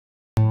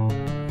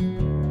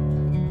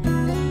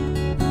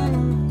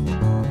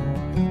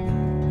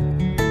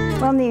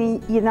Well, in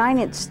the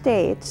United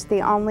States,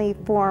 the only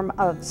form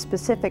of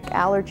specific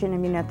allergen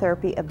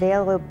immunotherapy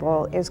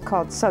available is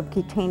called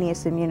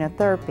subcutaneous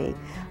immunotherapy.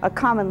 A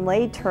common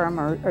lay term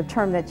or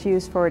term that's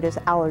used for it is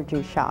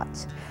allergy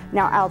shots.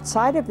 Now,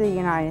 outside of the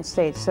United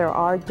States, there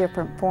are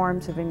different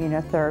forms of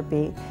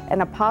immunotherapy,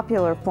 and a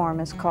popular form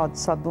is called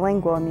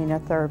sublingual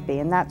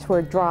immunotherapy, and that's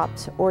where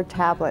drops or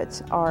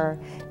tablets are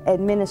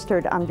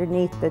administered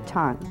underneath the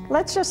tongue.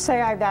 Let's just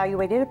say I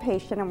evaluated a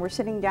patient and we're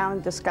sitting down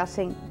and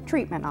discussing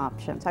treatment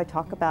options. I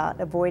talk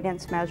about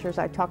avoidance measures,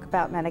 I talk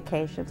about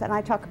medications, and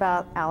I talk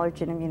about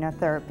allergen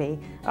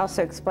immunotherapy. I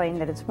also explain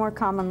that it's more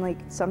commonly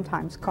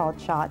sometimes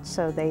called shots,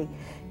 so they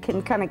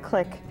can kind of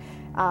click.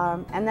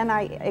 And then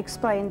I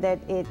explained that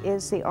it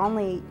is the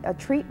only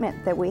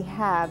treatment that we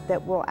have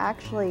that will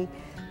actually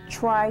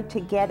try to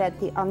get at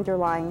the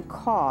underlying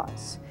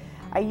cause.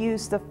 I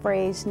use the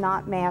phrase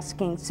not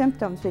masking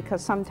symptoms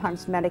because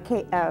sometimes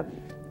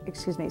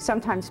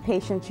sometimes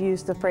patients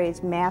use the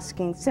phrase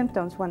masking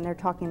symptoms when they're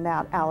talking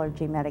about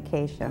allergy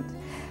medications.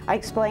 I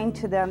explained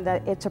to them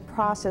that it's a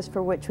process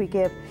for which we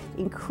give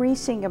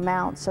increasing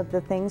amounts of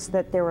the things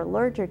that they're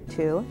allergic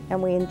to,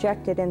 and we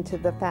inject it into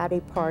the fatty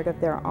part of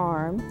their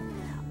arm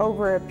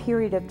over a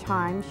period of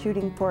time,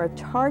 shooting for a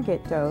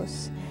target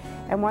dose.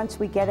 And once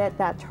we get at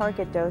that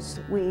target dose,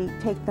 we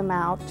take them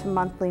out to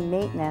monthly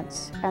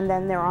maintenance, and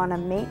then they're on a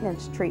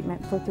maintenance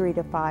treatment for 3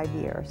 to 5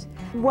 years.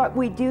 What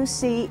we do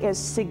see is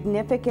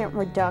significant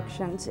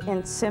reductions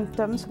in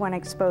symptoms when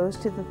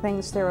exposed to the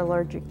things they're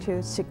allergic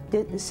to,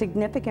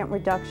 significant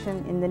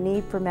reduction in the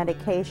need for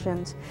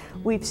medications.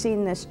 We've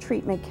seen this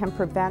treatment can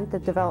prevent the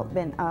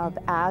development of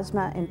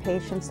asthma in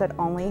patients that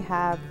only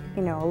have,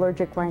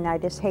 allergic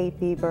rhinitis, hay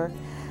fever.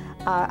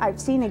 I've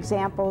seen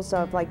examples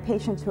of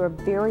patients who are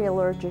very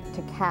allergic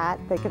to cat.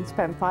 They can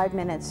spend 5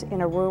 minutes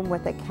in a room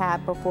with a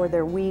cat before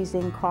they're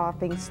wheezing,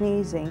 coughing,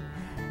 sneezing.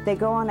 They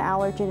go on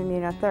allergen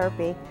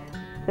immunotherapy,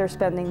 they're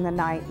spending the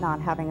night not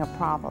having a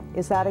problem.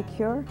 Is that a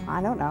cure?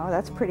 I don't know,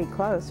 that's pretty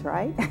close,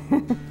 right?